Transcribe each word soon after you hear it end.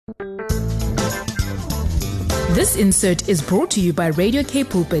This insert is brought to you by Radio K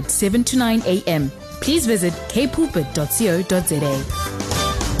Pulpit 7 to 9 a.m. Please visit kpulpit.co.za.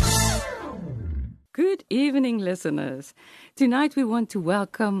 Good evening, listeners. Tonight we want to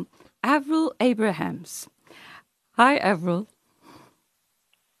welcome Avril Abrahams. Hi, Avril.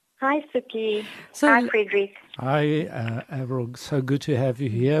 Hi, Suki. Hi, Frederick. Hi, Avril. So good to have you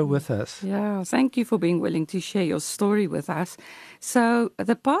here with us. Yeah, thank you for being willing to share your story with us. So,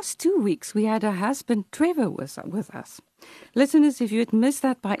 the past 2 weeks, we had a husband, Trevor, with us. Listeners, if you had missed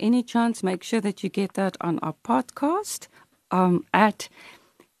that by any chance, make sure that you get that on our podcast at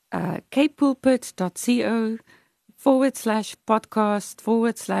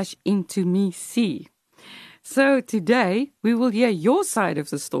kpulpit.co/podcast/into me see. So today we will hear your side of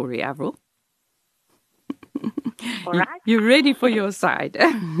the story, Avril. All right. You're ready for your side.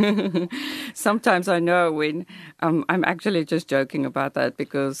 Sometimes I know when I'm actually just joking about that,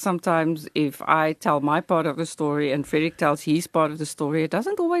 because sometimes if I tell my part of the story and Frederick tells his part of the story, it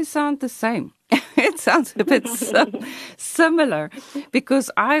doesn't always sound the same. It sounds a bit similar,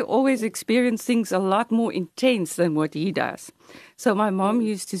 because I always experience things a lot more intense than what he does. So my mom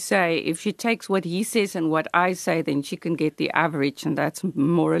used to say, if she takes what he says and what I say, then she can get the average, and that's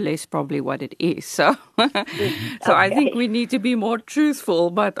more or less probably what it is. So, I think we need to be more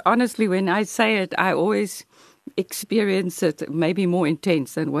truthful. But honestly, when I say it, I always experience it maybe more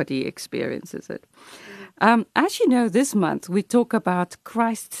intense than what he experiences it. As you know, this month we talk about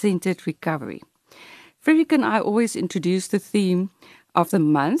Christ-centered recovery. Frederick and I always introduce the theme of the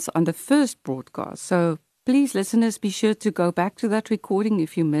month on the first broadcast. So please, listeners, be sure to go back to that recording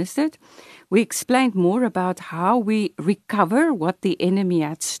if you missed it. We explained more about how we recover what the enemy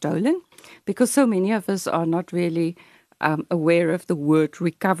had stolen, because so many of us are not really aware of the word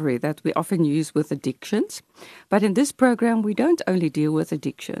recovery that we often use with addictions. But in this program, we don't only deal with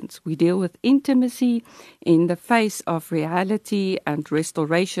addictions. We deal with intimacy in the face of reality and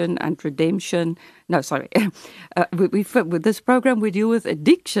restoration and redemption. No, sorry. With this program, we deal with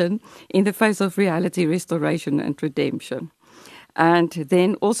addiction in the face of reality, restoration, and redemption. And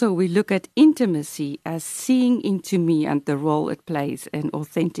then also we look at intimacy as seeing into me and the role it plays in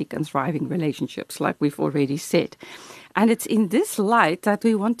authentic and thriving relationships, like we've already said. And it's in this light that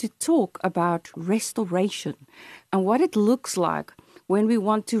we want to talk about restoration and what it looks like when we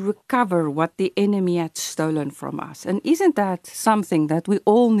want to recover what the enemy had stolen from us. And isn't that something that we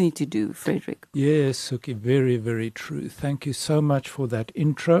all need to do, Frederick? Yes, Suki, very, very true. Thank you so much for that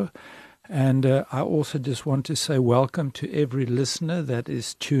intro. And I also just want to say welcome to every listener that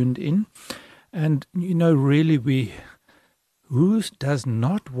is tuned in. And, you know, really, who does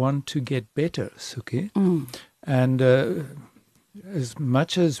not want to get better, Suki? And as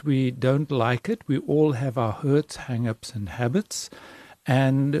much as we don't like it, we all have our hurts, hang-ups, and habits,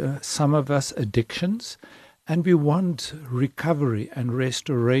 and some of us addictions, and we want recovery and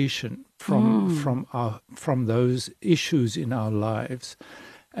restoration from those issues in our lives.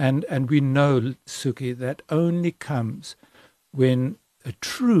 And we know, Suki, that only comes when a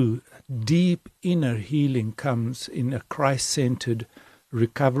true, deep inner healing comes in a Christ-centered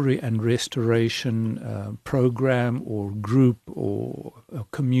recovery and restoration program or group or a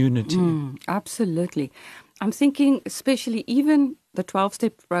community. Absolutely. I'm thinking especially even the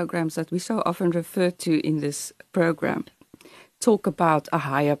 12-step programs that we so often refer to in this program talk about a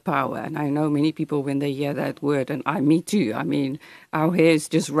higher power. And I know many people, when they hear that word, and me too, I mean, our hairs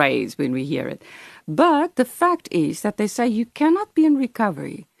just raise when we hear it. But the fact is that they say you cannot be in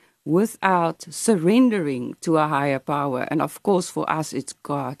recovery without surrendering to a higher power. And of course, for us, it's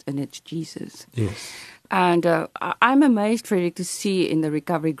God and it's Jesus. Yes. And I'm amazed, Frederick, to see in the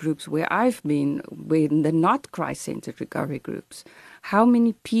recovery groups where I've been, in the not Christ-centered recovery groups, how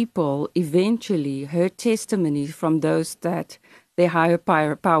many people eventually heard testimonies from those that their higher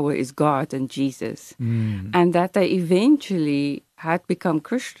power is God and Jesus, and that they eventually had become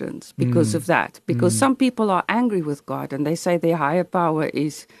Christians because of that. Because some people are angry with God and they say their higher power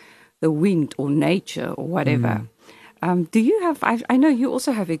is the wind or nature or whatever. Do you have, I know you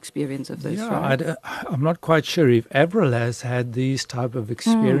also have experience of this, right? I'm not quite sure if Avril has had these type of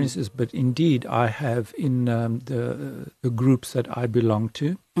experiences, but indeed I have in the groups that I belong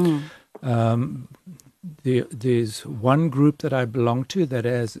to. There's one group that I belong to that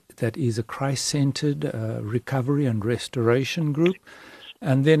is a Christ-centered recovery and restoration group,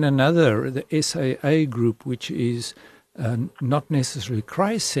 and then another, the SAA group, which is not necessarily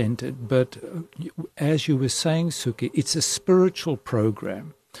Christ-centered, but as you were saying, Suki, it's a spiritual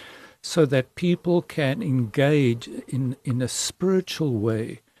program so that people can engage in a spiritual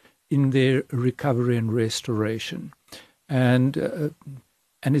way in their recovery and restoration. And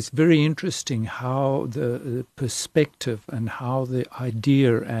And it's very interesting how the perspective and how the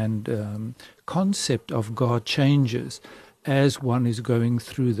idea and concept of God changes as one is going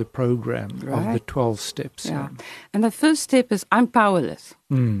through the program of the 12 steps. Yeah. And the first step is I'm powerless.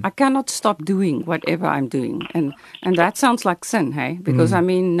 I cannot stop doing whatever I'm doing. And that sounds like sin, hey? Because, I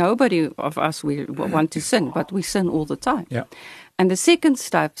mean, nobody of us we want to sin, but we sin all the time. Yeah. And the second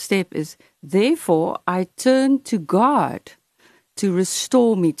step is, therefore, I turn to God to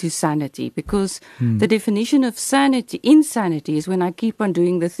restore me to sanity, because the definition of insanity is when I keep on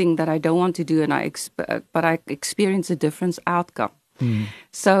doing the thing that I don't want to do, and but I experience a different outcome.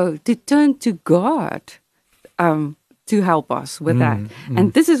 So to turn to God to help us with that.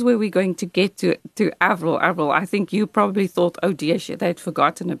 And this is where we're going to get to Avril. Avril, I think you probably thought, oh dear, they'd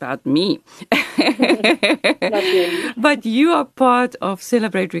forgotten about me. Not really. But you are part of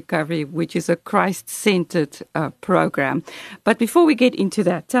Celebrate Recovery, which is a Christ-centered program. But before we get into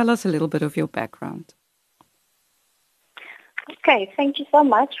that, tell us a little bit of your background. Okay, thank you so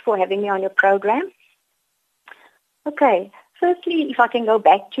much for having me on your program. Okay, firstly, if I can go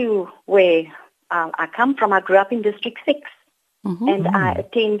back to where I come from, I grew up in District 6, and I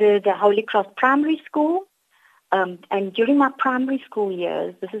attended the Holy Cross Primary School. And during my primary school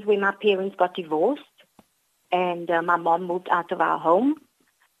years, this is when my parents got divorced, and my mom moved out of our home,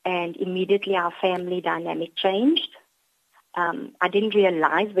 and immediately our family dynamic changed. I didn't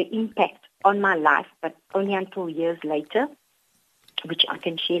realize the impact on my life, but only until years later, which I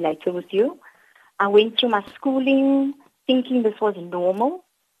can share later with you. I went through my schooling thinking this was normal,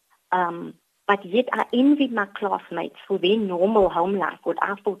 but yet I envied my classmates for their normal home life, what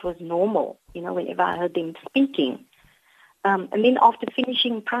I thought was normal, whenever I heard them speaking. And then after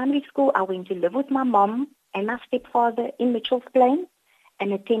finishing primary school, I went to live with my mom and my stepfather in Mitchell's Plain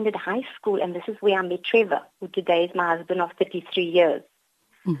and attended high school. And this is where I met Trevor, who today is my husband of 33 years.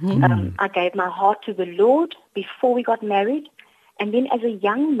 I gave my heart to the Lord before we got married. And then as a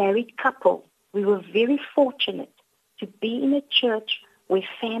young married couple, we were very fortunate to be in a church where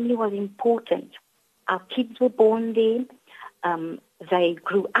family was important. Our kids were born there. They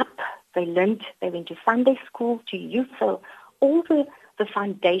grew up. They learned. They went to Sunday school, to youth. So all the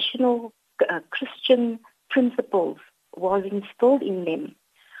foundational Christian principles was instilled in them.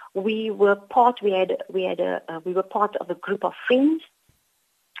 We were part. We were part of a group of friends,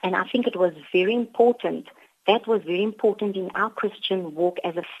 and I think it was very important. That was very important in our Christian walk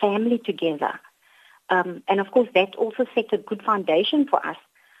as a family together. And of course, that also set a good foundation for us.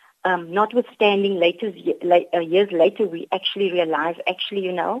 Notwithstanding years later, we actually realized,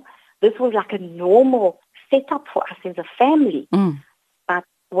 this was like a normal setup for us as a family. But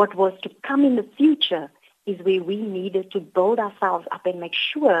what was to come in the future is where we needed to build ourselves up and make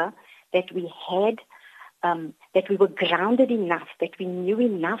sure that we had, that we were grounded enough, that we knew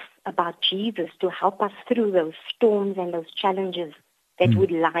enough about Jesus to help us through those storms and those challenges that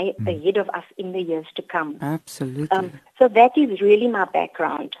would lie ahead of us in the years to come. Absolutely. So that is really my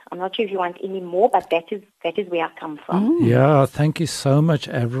background. I'm not sure if you want any more, but that is where I come from. Yeah, thank you so much,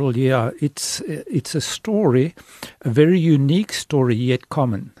 Avril. Yeah, it's a story, a very unique story, yet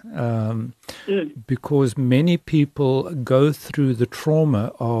common, because many people go through the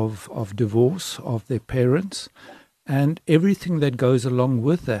trauma of divorce of their parents, and everything that goes along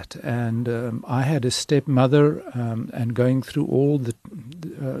with that. And I had a stepmother, and going through all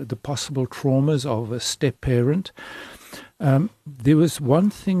the possible traumas of a step-parent. There was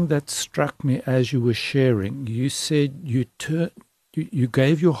one thing that struck me as you were sharing. You said you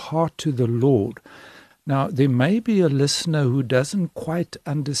gave your heart to the Lord. Now, there may be a listener who doesn't quite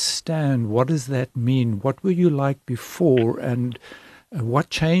understand, what does that mean? What were you like before, and what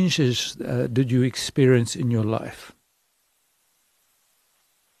changes did you experience in your life?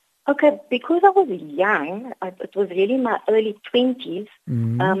 Okay, because I was young, it was really my early 20s.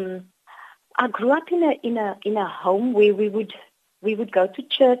 I grew up in a home where we would go to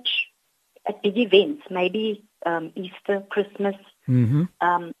church at big events, maybe Easter, Christmas,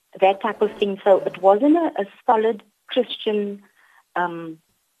 that type of thing. So it wasn't a solid Christian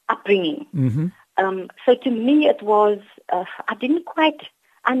upbringing. So to me, it was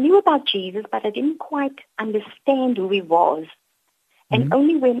I knew about Jesus, but I didn't quite understand who he was. And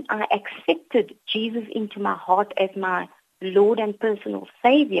only when I accepted Jesus into my heart as my Lord and personal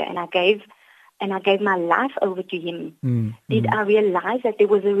Savior, and I gave my life over to him, did I realize that there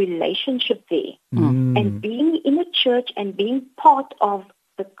was a relationship there. And being in a church and being part of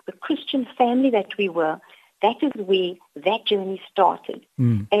the Christian family that we were, that is where that journey started.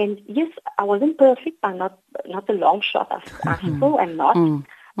 And yes, I wasn't perfect, but not a long shot. I still am not.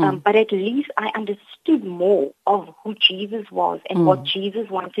 But at least I understood more of who Jesus was and what Jesus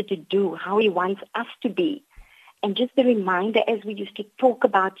wanted to do, how he wants us to be. And just a reminder, as we used to talk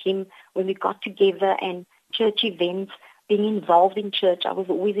about him when we got together and church events, being involved in church. I was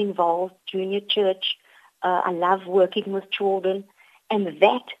always involved, junior church. I love working with children. And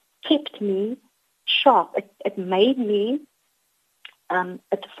that kept me sharp. It made me,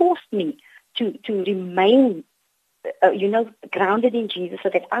 it forced me to remain, grounded in Jesus so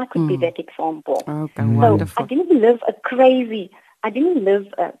that I could be that example. Okay, so wonderful. I didn't live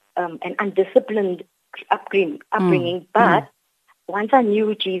an undisciplined upbringing, but once I knew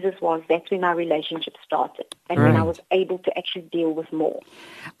who Jesus was, that's when my relationship started and when I was able to actually deal with more.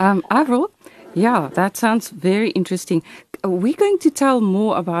 Avril, yeah, that sounds very interesting. We're going to tell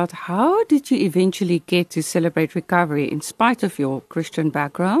more about how did you eventually get to celebrate recovery in spite of your Christian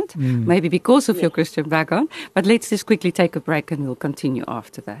background, maybe because of your Christian background, but let's just quickly take a break and we'll continue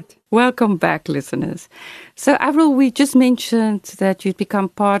after that. Welcome back, listeners. So, Avril, we just mentioned that you'd become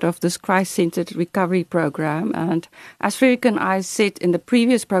part of this Christ-centered recovery program, and as Frederick and I said in the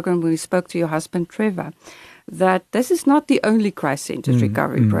previous program when we spoke to your husband, Trevor, that this is not the only Christ-centered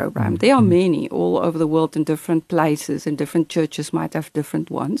recovery program. There are many all over the world in different places, and different churches might have different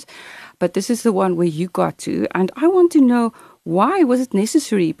ones. But this is the one where you got to. And I want to know, why was it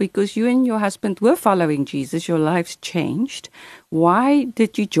necessary? Because you and your husband were following Jesus. Your lives changed. Why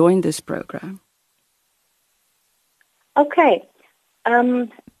did you join this program? Okay.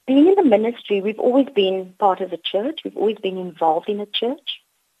 Being in the ministry, we've always been part of the church. We've always been involved in a church.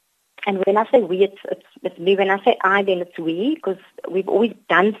 And when I say we, it's me. When I say I, then it's we, because we've always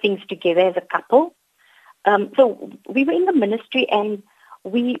done things together as a couple. So we were in the ministry, and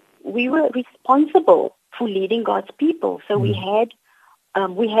we were responsible for leading God's people. So we had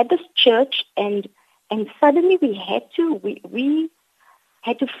this church, and suddenly we had to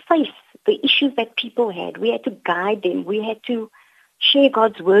face the issues that people had. We had to guide them. We had to share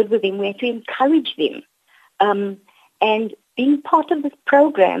God's word with them. We had to encourage them. And being part of this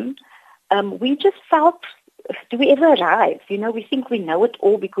program, we just felt, do we ever arrive? We think we know it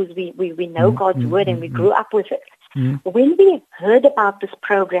all because we know God's word and we grew up with it. When we heard about this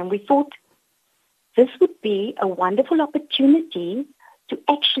program, we thought this would be a wonderful opportunity to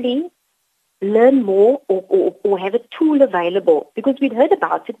actually learn more or have a tool available, because we'd heard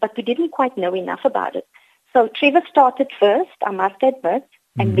about it, but we didn't quite know enough about it. So Trevor started first, I must admit,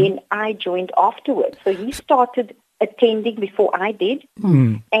 and then I joined afterwards. So he started attending before I did,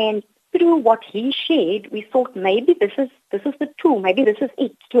 and through what he shared, we thought maybe this is the tool, maybe this is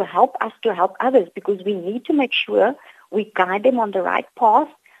it to help us to help others, because we need to make sure we guide them on the right path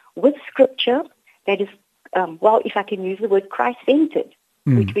with scripture that is, if I can use the word, Christ-centered,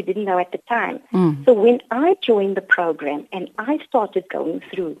 which we didn't know at the time. So when I joined the program and I started going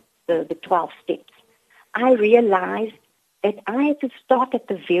through the 12 steps, I realized that I had to start at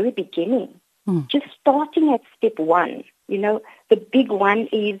the very beginning, just starting at step 1. The big one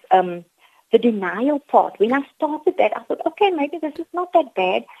is the denial part. When I started that, I thought, okay, maybe this is not that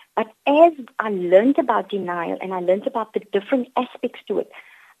bad. But as I learned about denial and I learned about the different aspects to it,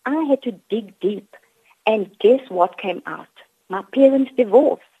 I had to dig deep. And guess what came out? My parents'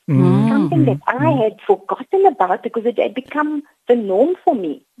 divorce. Something that I had forgotten about because it had become the norm for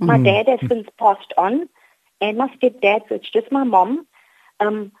me. My dad has since passed on, and my stepdad, so it's just my mom.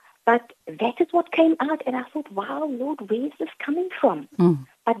 But that is what came out, and I thought, wow, Lord, where is this coming from?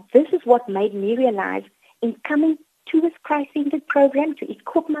 But this is what made me realize, in coming to this Christ-centered program, to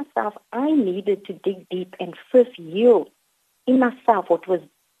equip myself, I needed to dig deep and first heal in myself what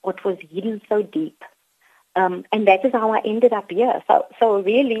was hidden so deep. And that is how I ended up here. So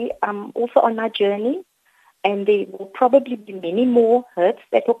really, I'm also on my journey, and there will probably be many more hurts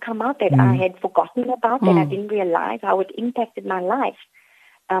that will come out that I had forgotten about, that I didn't realize how it impacted my life.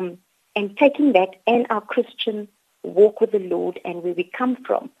 And taking that and our Christian walk with the Lord and where we come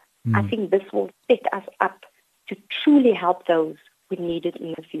from, I think this will set us up to truly help those who need it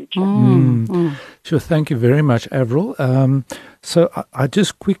in the future. Sure, thank you very much, Avril. So I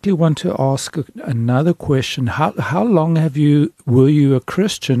just quickly want to ask another question. How long were you a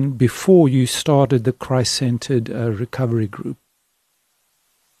Christian before you started the Christ-centered recovery group?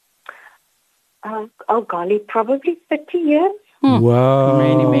 Oh golly, probably 30 years. Wow.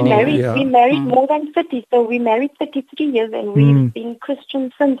 Many. We married more than 30, so we married 33 years, and we've been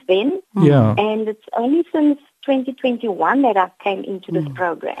Christians since then. Yeah. And it's only since 2021 that I came into this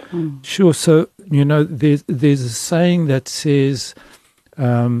program. Sure. So, there's a saying that says,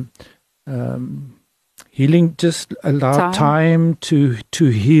 healing, just allow time to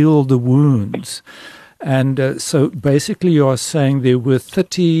heal the wounds. And so basically you are saying there were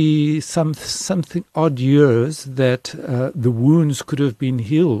 30 something odd years that the wounds could have been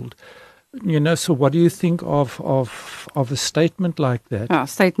healed. So what do you think of a statement like that?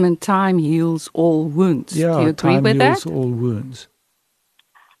 Statement, time heals all wounds. Yeah, do you agree time with heals that? all wounds.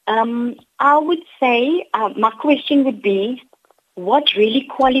 I would say my question would be, what really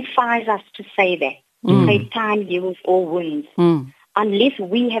qualifies us to say that? To say time heals all wounds. Unless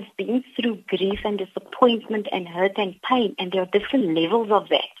we have been through grief and disappointment and hurt and pain, and there are different levels of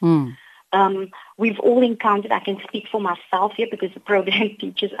that. We've all encountered, I can speak for myself here because the program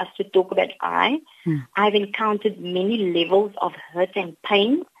teaches us to talk about I've encountered many levels of hurt and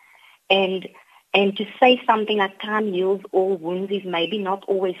pain, and to say something like time heals all wounds is maybe not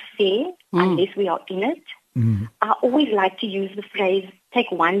always fair unless we are in it. I always like to use the phrase,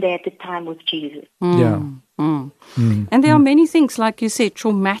 take one day at a time with Jesus. Yeah. And there are many things, like you said,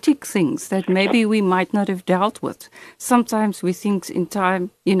 traumatic things that maybe we might not have dealt with. Sometimes we think in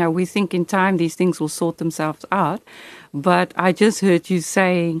time, these things will sort themselves out. But I just heard you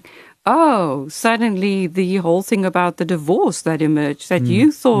saying, suddenly the whole thing about the divorce that emerged that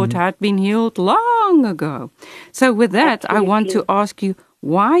you thought had been healed long ago. So with that, Absolutely. I want to ask you,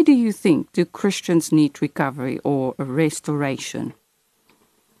 why do you think do Christians need recovery or a restoration?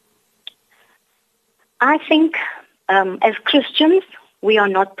 I think as Christians, we are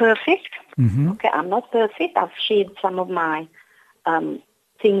not perfect. Okay, I'm not perfect. I've shared some of my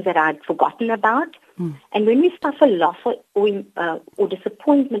things that I'd forgotten about. And when we suffer loss or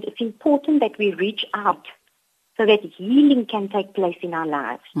disappointment, it's important that we reach out so that healing can take place in our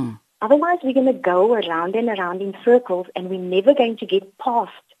lives. Otherwise, we're going to go around and around in circles, and we're never going to get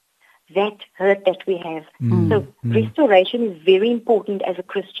past that hurt that we have. So restoration is very important as a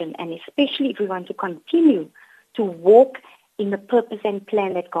Christian, and especially if we want to continue to walk in the purpose and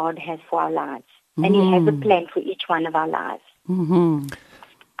plan that God has for our lives. And He has a plan for each one of our lives.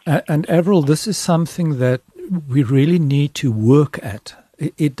 And Avril, this is something that we really need to work at.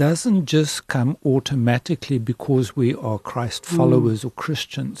 It doesn't just come automatically because we are Christ followers or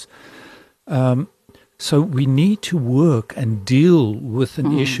Christians. So we need to work and deal with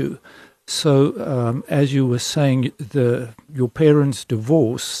an issue. So as you were saying, your parents'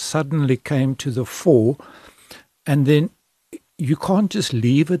 divorce suddenly came to the fore, and then you can't just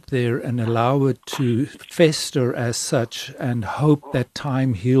leave it there and allow it to fester as such and hope that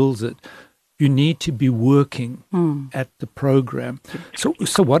time heals it. You need to be working at the program. So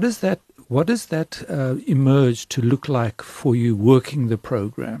what does that emerge to look like for you working the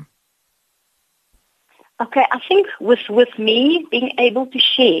program? Okay, I think with me being able to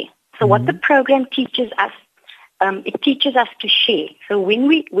share. So what the program teaches us, it teaches us to share. So when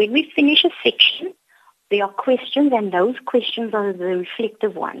we finish a section, there are questions, and those questions are the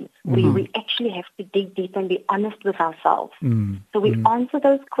reflective ones. We actually have to dig deep and be honest with ourselves. So we answer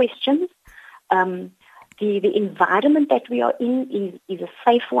those questions. The environment that we are in is a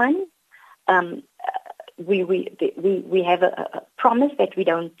safe one. We have a promise that we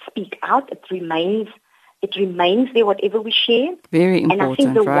don't speak out. It remains there, whatever we share. Very important, and I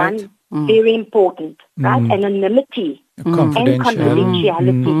think the right? very important, right? Anonymity and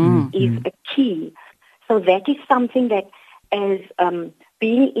confidentiality is a key. So that is something that as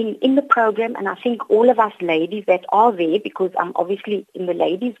being in the program, and I think all of us ladies that are there, because I'm obviously in the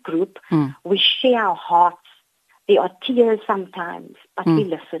ladies group, we share our hearts. There are tears sometimes, but we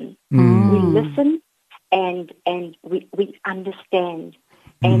listen. We listen and we understand.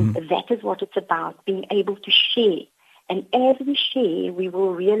 And that is what it's about, being able to share. And as we share, we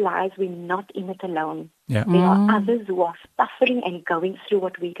will realize we're not in it alone. Yeah. There are others who are suffering and going through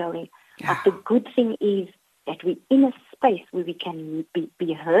what we're going. But the good thing is that we're in a space where we can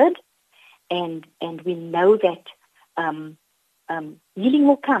be heard, and we know that healing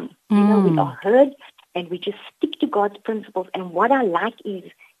will come. We are heard, and we just stick to God's principles. And what I like is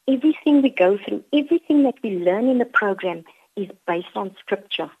everything we go through, everything that we learn in the program is based on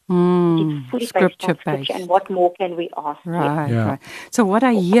Scripture. It's fully based on Scripture, and what more can we ask? Right. So what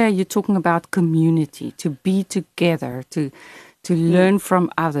I hear you talking about community, to be together, to learn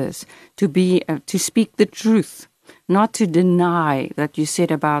from others, to be to speak the truth, not to deny that you said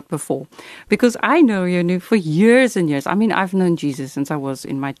about before. Because I know you for years and years. I mean, I've known Jesus since I was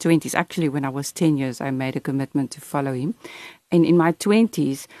in my 20s. Actually, when I was 10 years, I made a commitment to follow him. And in my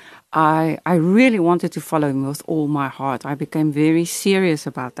 20s, I really wanted to follow him with all my heart. I became very serious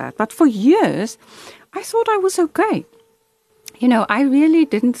about that. But for years, I thought I was okay. I really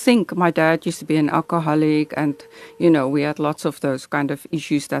didn't think. My dad used to be an alcoholic, and, we had lots of those kind of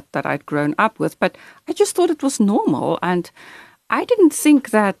issues that I'd grown up with. But I just thought it was normal. And I didn't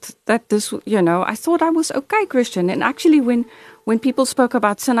think that this, I thought I was okay Christian. And actually when people spoke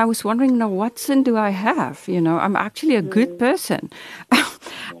about sin, I was wondering, now what sin do I have? I'm actually a good person.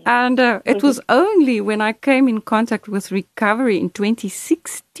 And it was only when I came in contact with recovery in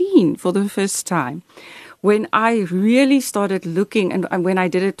 2016 for the first time, when I really started looking, and when I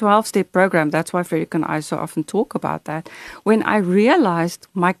did a 12-step program, that's why Frederick and I so often talk about that, when I realized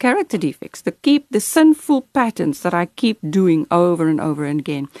my character defects, the sinful patterns that I keep doing over and over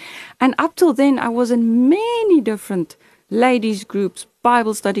again. And up till then, I was in many different ladies groups,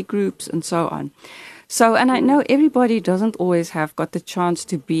 Bible study groups, and so on. So, and I know everybody doesn't always have got the chance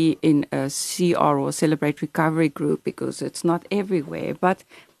to be in a CR or Celebrate Recovery group because it's not everywhere. But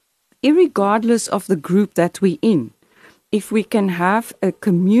irregardless of the group that we're in, if we can have a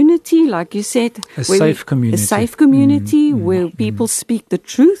community, like you said, a safe community where people speak the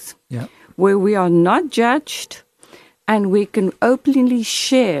truth, where we are not judged, and we can openly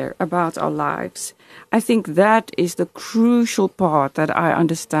share about our lives, I think that is the crucial part that I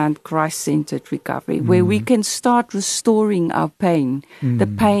understand Christ-centered recovery, where we can start restoring our pain, the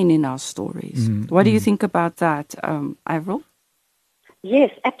pain in our stories. What do you think about that, Avril?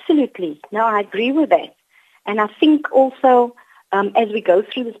 Yes, absolutely. No, I agree with that. And I think also as we go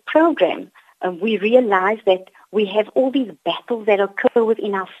through this program, we realize that we have all these battles that occur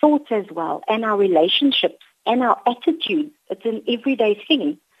within our thoughts as well, and our relationships and our attitudes. It's an everyday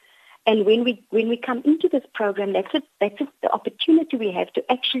thing. And when we come into this program, that's the opportunity we have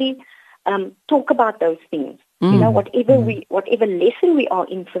to actually talk about those things. Whatever lesson we are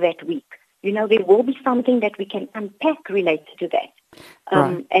in for that week, there will be something that we can unpack related to that.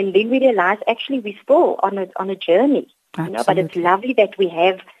 Right. And then we realize actually we're still on a journey. But it's lovely that we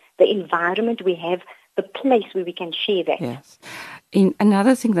have the environment, we have the place where we can share that. Yes.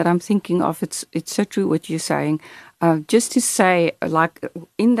 Another thing that I'm thinking of, it's so true what you're saying. Just to say, like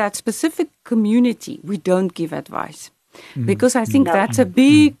in that specific community, we don't give advice. Because I think that's a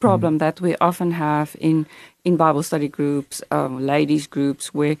big problem that we often have in Bible study groups, ladies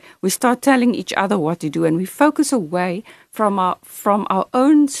groups, where we start telling each other what to do, and we focus away from our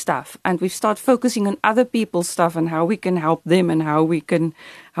own stuff, and we start focusing on other people's stuff and how we can help them and how we can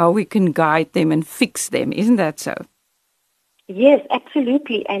guide them and fix them. Isn't that so? Yes,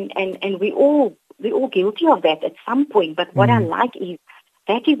 absolutely, and we're all guilty of that at some point. But what I like is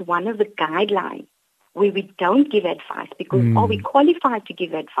that is one of the guidelines where we don't give advice, because are we qualified to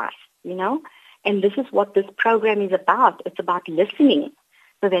give advice, And this is what this program is about. It's about listening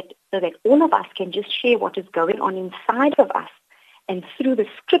so that all of us can just share what is going on inside of us. And through the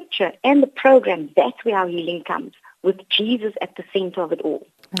scripture and the program, that's where our healing comes, with Jesus at the center of it all.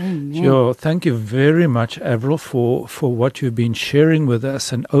 Sure. Thank you very much, Avril, for what you've been sharing with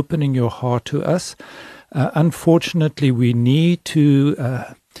us and opening your heart to us. Unfortunately, we need to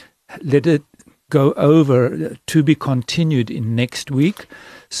let it go over to be continued in next week.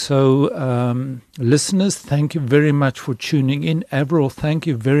 So, listeners, thank you very much for tuning in. Avril, thank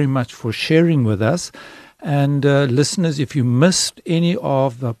you very much for sharing with us. And listeners, if you missed any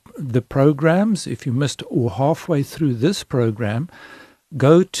of the programs, if you missed or halfway through this program,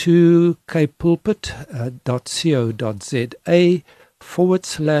 go to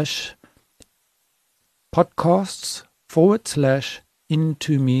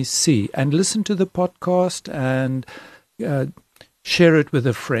kpulpit.co.za/podcasts/Into Me See, and listen to the podcast and share it with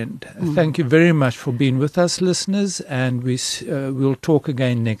a friend. Thank you very much for being with us, listeners, and we'll talk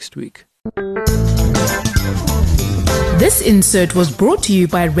again next week. This insert was brought to you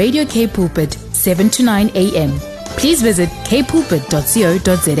by Radio K Pulpit, 7 to 9 a.m. Please visit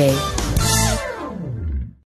kpulpit.co.za.